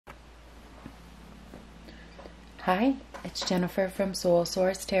Hi, it's Jennifer from Soul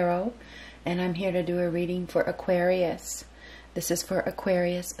Source Tarot, and I'm here to do a reading for Aquarius. This is for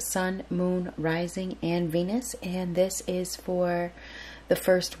Aquarius, Sun, Moon, Rising, and Venus, and this is for the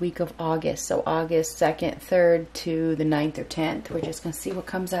first week of August, so August 2nd, 3rd to the 9th or 10th. We're just going to see what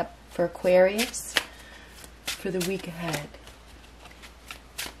comes up for Aquarius for the week ahead.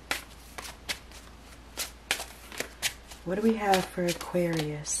 What do we have for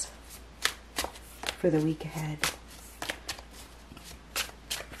Aquarius for the week ahead?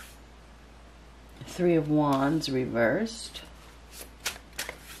 Three of Wands reversed.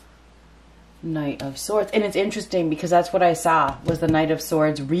 Knight of Swords. And it's interesting because that's what I saw, was the Knight of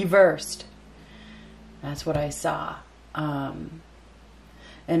Swords reversed. That's what I saw. And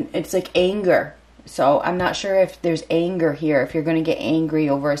it's like anger. So I'm not sure if there's anger here. If you're going to get angry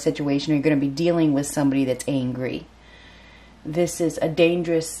over a situation, or you're going to be dealing with somebody that's angry. This is a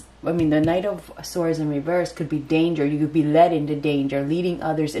dangerous, I mean, the Knight of Swords in reverse could be danger. You could be led into danger, leading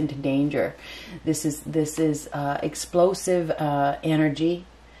others into danger. This is explosive energy.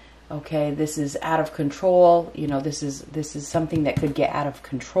 Okay, this is out of control. You know, this is something that could get out of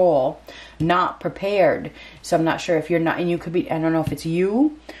control. Not prepared. So I'm not sure if you're not, and you could be, I don't know if it's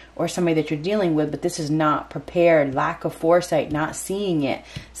you or somebody that you're dealing with, but this is not prepared. Lack of foresight, not seeing it.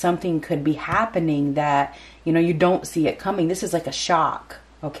 Something could be happening that, you know, you don't see it coming. This is like a shock.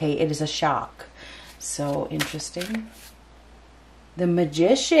 Okay, it is a shock. So interesting. The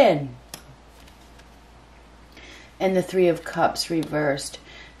Magician. And the Three of Cups reversed.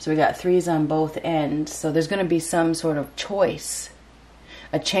 So we got threes on both ends. So there's going to be some sort of choice.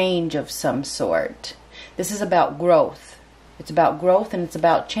 A change of some sort. This is about growth. It's about growth and it's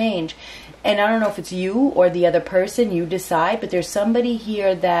about change. And I don't know if it's you or the other person. You decide. But there's somebody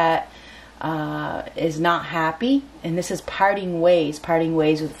here that is not happy, and this is parting ways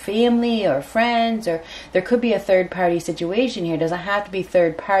with family or friends, or there could be a third party situation here. It doesn't have to be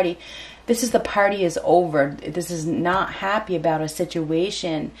third party. This is the party is over. This is not happy about a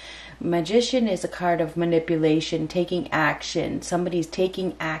situation. Magician is a card of manipulation, taking action. Somebody's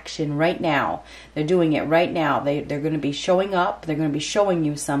taking action right now. They're doing it right now. They're going to be showing up. They're going to be showing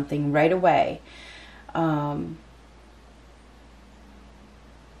you something right away.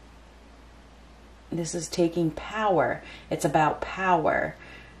 This is taking power. It's about power.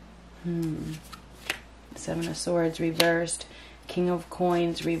 Seven of Swords reversed. King of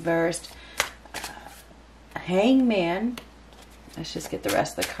Coins reversed. Hangman. Let's just get the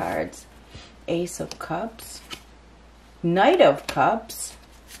rest of the cards. Ace of Cups. Knight of Cups.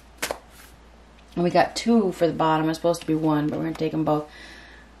 And we got two for the bottom. It's supposed to be one, but we're going to take them both.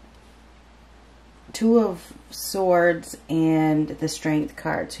 Two of Swords and the Strength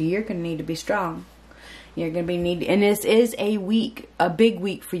card. So you're going to need to be strong. You're going to be needing, and this is a week, a big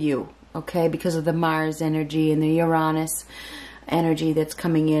week for you, okay, because of the Mars energy and the Uranus energy that's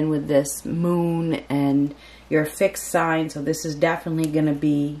coming in with this moon, and your fixed sign. So this is definitely going to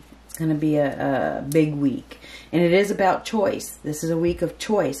be, it's going to be a big week, and it is about choice. This is a week of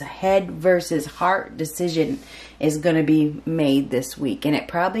choice. A head versus heart decision is going to be made this week, and it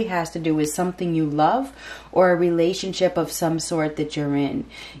probably has to do with something you love or a relationship of some sort that you're in.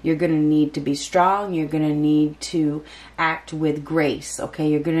 You're going to need to be strong. You're going to need to act with grace, okay?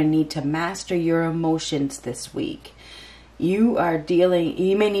 You're going to need to master your emotions this week. You are dealing,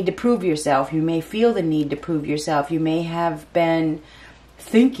 you may need to prove yourself. You may feel the need to prove yourself. You may have been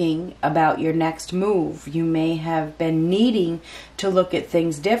thinking about your next move. You may have been needing to look at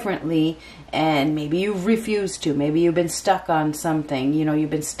things differently, and maybe you've refused to. Maybe you've been stuck on something. You know, you've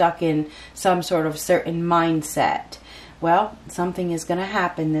been stuck in some sort of certain mindset. Well, something is going to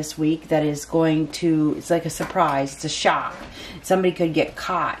happen this week that is going to, it's like a surprise. It's a shock. Somebody could get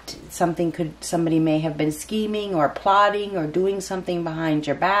caught. Somebody may have been scheming or plotting or doing something behind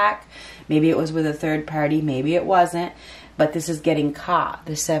your back. Maybe it was with a third party. Maybe it wasn't. But this is getting caught.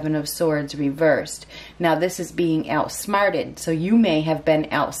 The Seven of Swords reversed. Now this is being outsmarted. So you may have been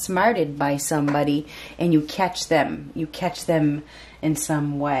outsmarted by somebody and you catch them. You catch them in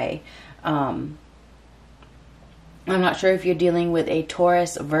some way. I'm not sure if you're dealing with a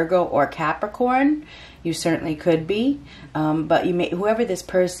Taurus, Virgo, or Capricorn. You certainly could be. But you may, whoever this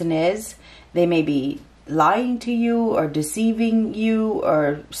person is, they may be lying to you or deceiving you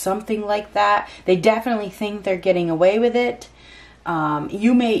or something like that. They definitely think they're getting away with it.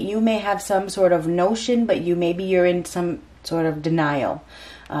 You may have some sort of notion, but maybe you're in some sort of denial.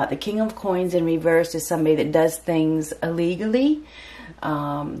 The King of Coins in reverse is somebody that does things illegally.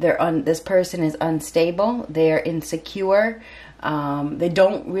 This person is unstable. They're insecure. They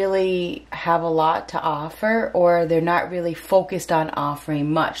don't really have a lot to offer, or they're not really focused on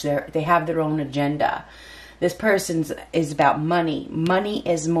offering much. They have their own agenda. This person is about money. Money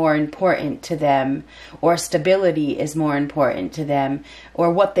is more important to them, or stability is more important to them,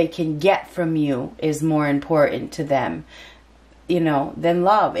 or what they can get from you is more important to them, you know, than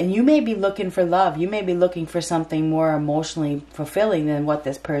love. And you may be looking for love. You may be looking for something more emotionally fulfilling than what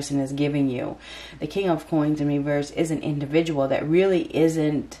this person is giving you. The King of Coins in reverse is an individual that really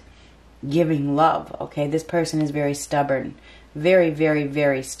isn't giving love. Okay, this person is very stubborn. Very, very,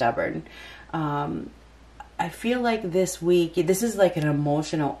 very stubborn. I feel like this week, this is like an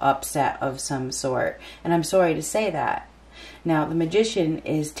emotional upset of some sort. And I'm sorry to say that. Now, the Magician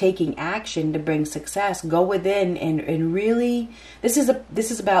is taking action to bring success. Go within and really, this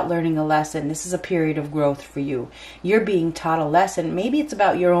is about learning a lesson. This is a period of growth for you. You're being taught a lesson. Maybe it's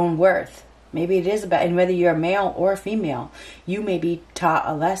about your own worth. Maybe it is about, and whether you're a male or a female, you may be taught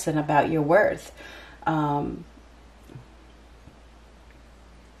a lesson about your worth.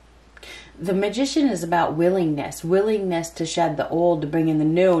 The Magician is about willingness to shed the old, to bring in the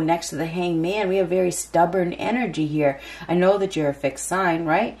new. Next to the Hangman, we have very stubborn energy here. I know that you're a fixed sign,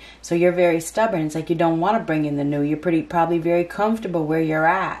 right? So you're very stubborn. It's like you don't want to bring in the new. You're probably very comfortable where you're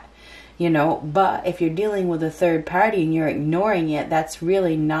at, you know. But if you're dealing with a third party and you're ignoring it, that's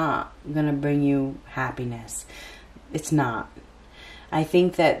really not going to bring you happiness. It's not. I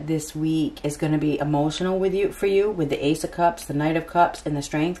think that this week is going to be emotional for you with the Ace of Cups, the Knight of Cups, and the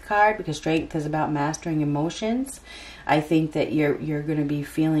Strength card, because Strength is about mastering emotions. I think that you're going to be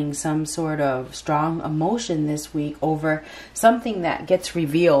feeling some sort of strong emotion this week over something that gets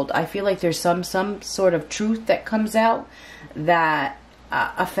revealed. I feel like there's some sort of truth that comes out that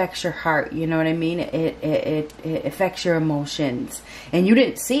affects your heart. You know what I mean? It affects your emotions, and you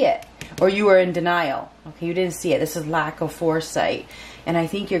didn't see it, or you were in denial. Okay, you didn't see it. This is lack of foresight. And I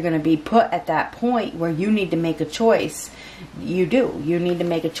think you're going to be put at that point where you need to make a choice. You do. You need to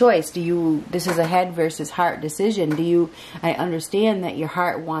make a choice. This is a head versus heart decision. I understand that your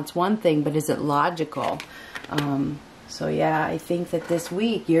heart wants one thing, but is it logical? So yeah, I think that this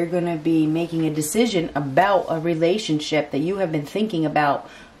week you're going to be making a decision about a relationship that you have been thinking about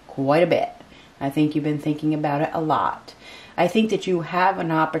quite a bit. I think you've been thinking about it a lot. I think that you have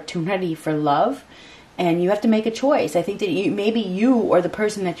an opportunity for love, and you have to make a choice. I think that maybe you or the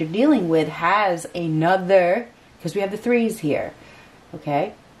person that you're dealing with has another, because we have the threes here,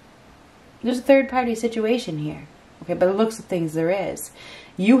 okay? There's a third party situation here, okay? By the looks of things, there is.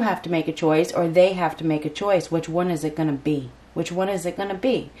 You have to make a choice, or they have to make a choice. Which one is it going to be? Which one is it going to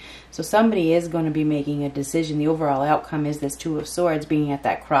be? So somebody is going to be making a decision. The overall outcome is this Two of Swords being at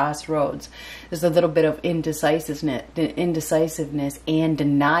that crossroads. There's a little bit of indecisiveness and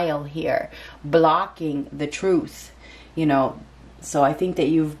denial here, blocking the truth, you know. So I think that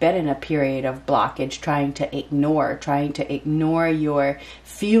you've been in a period of blockage, trying to ignore your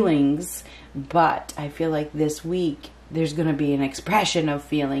feelings. But I feel like this week there's going to be an expression of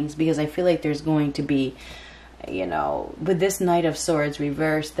feelings, because I feel like there's going to be, you know, with this Knight of Swords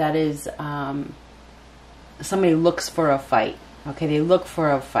reversed, that is somebody looks for a fight. Okay, they look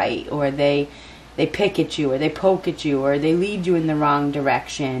for a fight, or they pick at you, or they poke at you, or they lead you in the wrong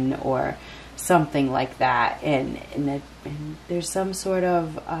direction, or something like that. And there's some sort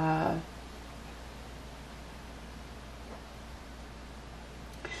of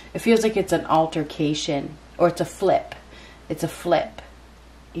it feels like it's an altercation, or it's a flip. It's a flip.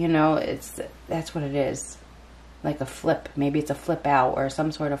 You know, that's what it is. Like a flip. Maybe it's a flip out, or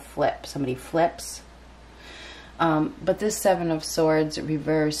some sort of flip. Somebody flips. But this Seven of Swords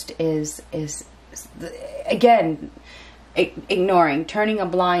reversed is again, ignoring, turning a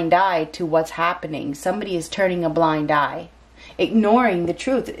blind eye to what's happening. Somebody is turning a blind eye, ignoring the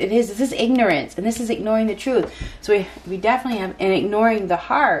truth. This is ignorance, and this is ignoring the truth. So we definitely have, and ignoring the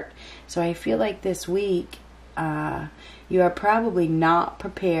heart. So I feel like this week, you are probably not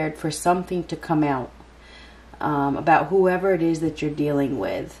prepared for something to come out about whoever it is that you're dealing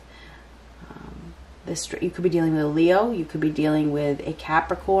with. You could be dealing with a Leo. You could be dealing with a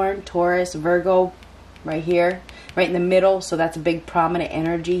Capricorn, Taurus, Virgo, right here, right in the middle. So that's a big prominent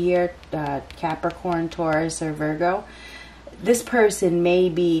energy here, Capricorn, Taurus, or Virgo. This person may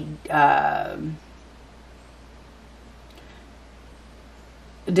be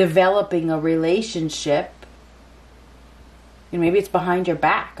developing a relationship. And maybe it's behind your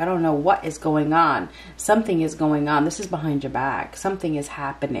back. I don't know what is going on. Something is going on. This is behind your back. Something is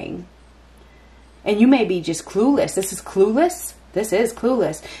happening. And you may be just clueless. This is clueless. This is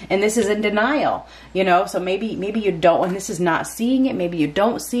clueless. And this is in denial. You know, so maybe you don't, and this is not seeing it. Maybe you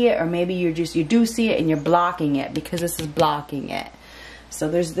don't see it, or maybe you do see it and you're blocking it, because this is blocking it. So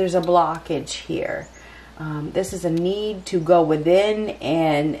there's a blockage here. This is a need to go within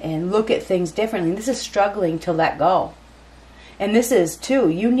and look at things differently. This is struggling to let go. And this is too,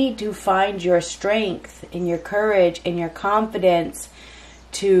 you need to find your strength and your courage and your confidence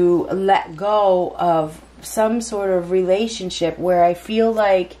to let go of some sort of relationship where I feel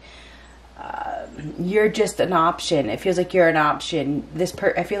like you're just an option. It feels like you're an option.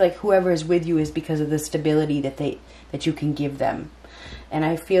 I feel like whoever is with you is because of the stability that you can give them. And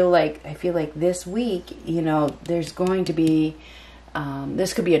I feel like this week, you know, there's going to be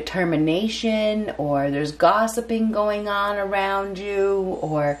this could be a termination, or there's gossiping going on around you,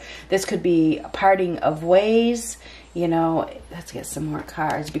 or this could be a parting of ways. You know, let's get some more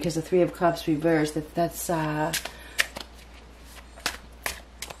cards, because the Three of Cups reversed, that's a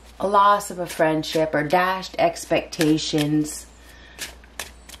loss of a friendship or dashed expectations.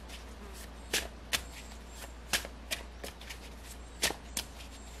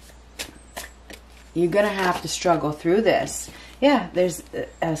 You're going to have to struggle through this. Yeah,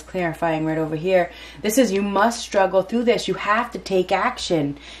 I was clarifying right over here. This is, you must struggle through this. You have to take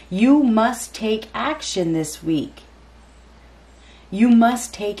action. You must take action this week. You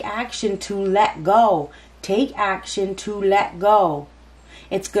must take action to let go. Take action to let go.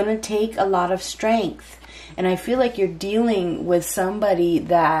 It's going to take a lot of strength. And I feel like you're dealing with somebody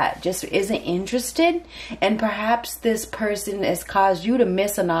that just isn't interested. And perhaps this person has caused you to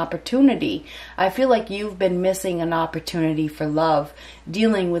miss an opportunity. I feel like you've been missing an opportunity for love.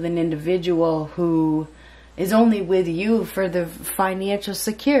 Dealing with an individual who is only with you for the financial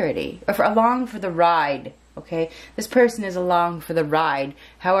security. Or along for the ride. Okay, this person is along for the ride.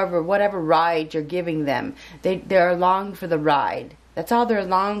 However, whatever ride you're giving them, they're along for the ride. That's all they're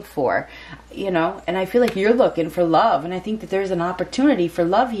along for, you know. And I feel like you're looking for love. And I think that there's an opportunity for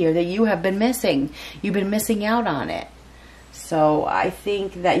love here that you have been missing. You've been missing out on it. So I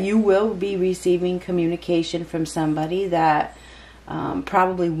think that you will be receiving communication from somebody that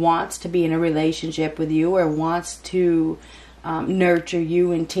probably wants to be in a relationship with you, or wants to nurture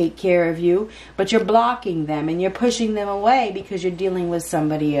you and take care of you. But you're blocking them and you're pushing them away because you're dealing with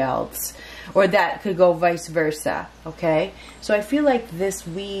somebody else. Or that could go vice versa, okay? So I feel like this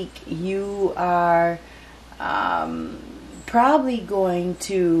week you are probably going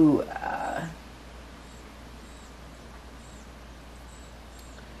to...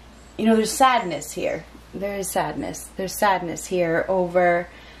 you know, there's sadness here. There is sadness. There's sadness here over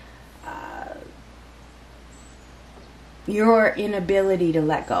your inability to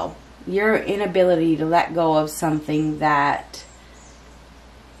let go. Your inability to let go of something that...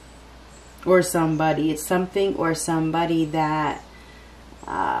 or somebody. It's something or somebody that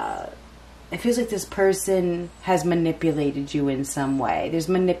it feels like this person has manipulated you in some way. There's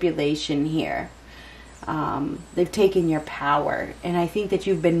manipulation here. They've taken your power. And I think that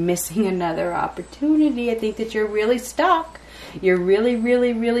you've been missing another opportunity. I think that you're really stuck. You're really,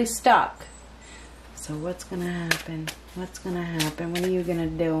 really, really stuck. So what's going to happen? What's going to happen? What are you going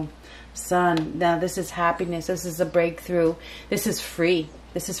to do? Sun. Now this is happiness. This is a breakthrough. This is free.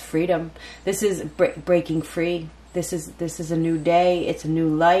 This is freedom. This is breaking free. This is a new day. It's a new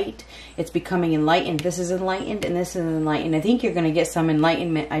light. It's becoming enlightened. This is enlightened and this is enlightened. I think you're going to get some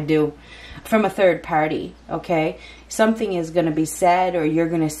enlightenment, I do, from a third party, okay? Something is going to be said, or you're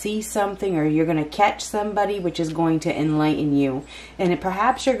going to see something, or you're going to catch somebody which is going to enlighten you. And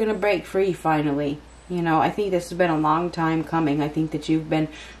perhaps you're going to break free finally. You know, I think this has been a long time coming. I think that you've been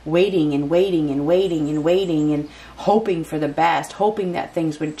waiting and waiting and waiting and waiting and hoping for the best, hoping that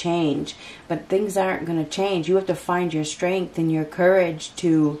things would change. But things aren't going to change. You have to find your strength and your courage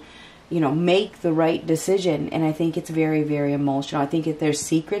to, you know, make the right decision. And I think it's very, very emotional. I think if there's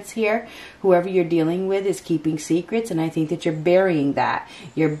secrets here, whoever you're dealing with is keeping secrets. And I think that you're burying that.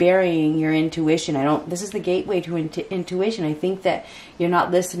 You're burying your intuition. This is the gateway to intuition. I think that you're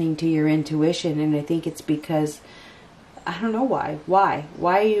not listening to your intuition. And I think it's because, I don't know why. Why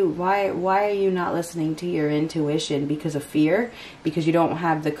are you not listening to your intuition? Because of fear? Because you don't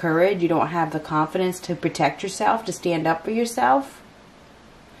have the courage? You don't have the confidence to protect yourself, to stand up for yourself?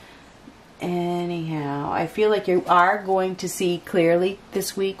 Anyhow, I feel like you are going to see clearly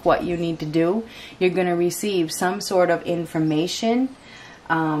this week what you need to do. You're going to receive some sort of information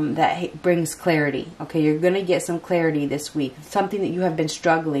that brings clarity. Okay, you're going to get some clarity this week. Something that you have been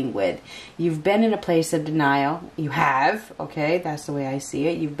struggling with. You've been in a place of denial. You have. Okay, that's the way I see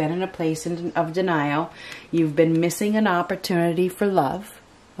it. You've been in a place of denial. You've been missing an opportunity for love.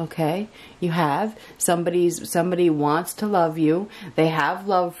 Okay, you have. Somebody wants to love you. They have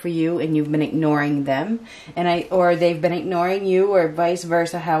love for you, and you've been ignoring them, or they've been ignoring you, or vice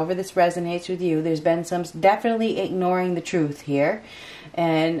versa. However this resonates with you, there's been some definitely ignoring the truth here,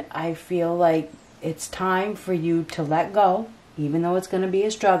 and I feel like it's time for you to let go. Even though it's going to be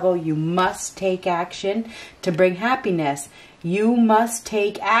a struggle, you must take action to bring happiness. You must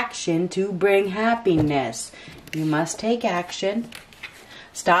take action to bring happiness. You must take action.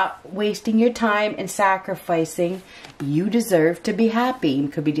 Stop wasting your time and sacrificing. You deserve to be happy. You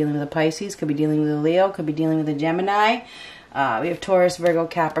could be dealing with a Pisces, could be dealing with a Leo, could be dealing with a Gemini. We have Taurus, Virgo,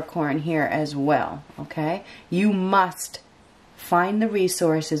 Capricorn here as well. Okay? You must find the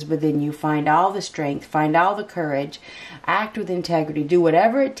resources within you. Find all the strength. Find all the courage. Act with integrity. Do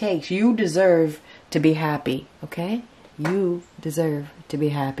whatever it takes. You deserve to be happy. Okay? You deserve to be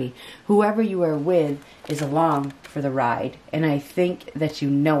happy. Whoever you are with is along for the ride. And I think that you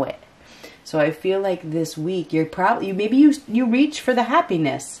know it. So I feel like this week you're probably, maybe you reach for the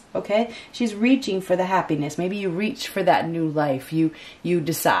happiness, okay? She's reaching for the happiness. Maybe you reach for that new life. You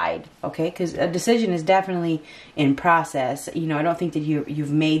decide, okay? Because a decision is definitely in process. You know, I don't think that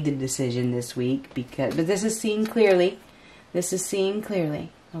you've made the decision this week, but this is seeing clearly. This is seeing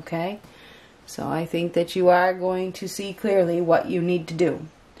clearly, okay? So I think that you are going to see clearly what you need to do.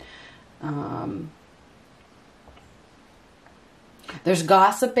 There's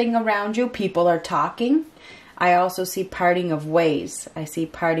gossiping around you. People are talking. I also see parting of ways. I see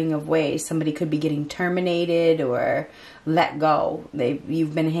parting of ways. Somebody could be getting terminated or let go.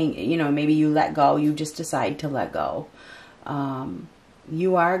 You've been maybe you let go. You just decide to let go.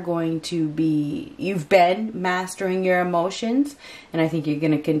 You are going to be, you've been mastering your emotions, and I think you're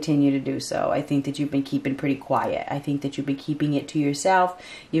going to continue to do so. I think that you've been keeping pretty quiet. I think that you've been keeping it to yourself.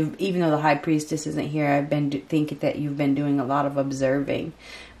 Even though the High Priestess isn't here, I've been thinking that you've been doing a lot of observing.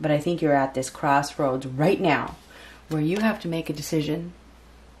 But I think you're at this crossroads right now where you have to make a decision.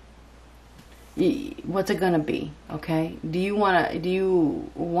 What's it gonna be? Okay. Do you wanna be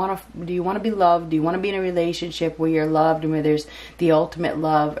loved? Do you want to be in a relationship where you're loved and where there's the ultimate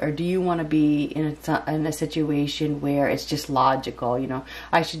love, or do you want to be in a situation where it's just logical? You know,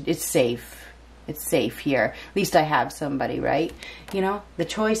 it's safe. It's safe here. At least I have somebody, right? You know, the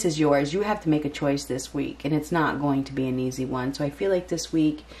choice is yours. You have to make a choice this week, and it's not going to be an easy one. So I feel like this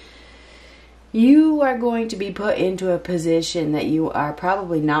week you are going to be put into a position that you are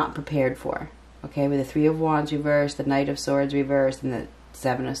probably not prepared for. Okay, with the Three of Wands reversed, the Knight of Swords reversed, and the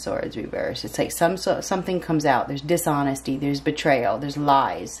Seven of Swords reversed. It's like something comes out. There's dishonesty, there's betrayal, there's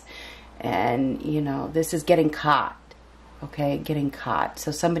lies. And, you know, this is getting caught. Okay, getting caught.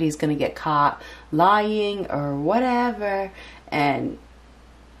 So somebody's going to get caught lying or whatever. And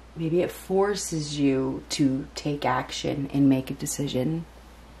maybe it forces you to take action and make a decision.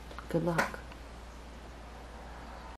 Good luck.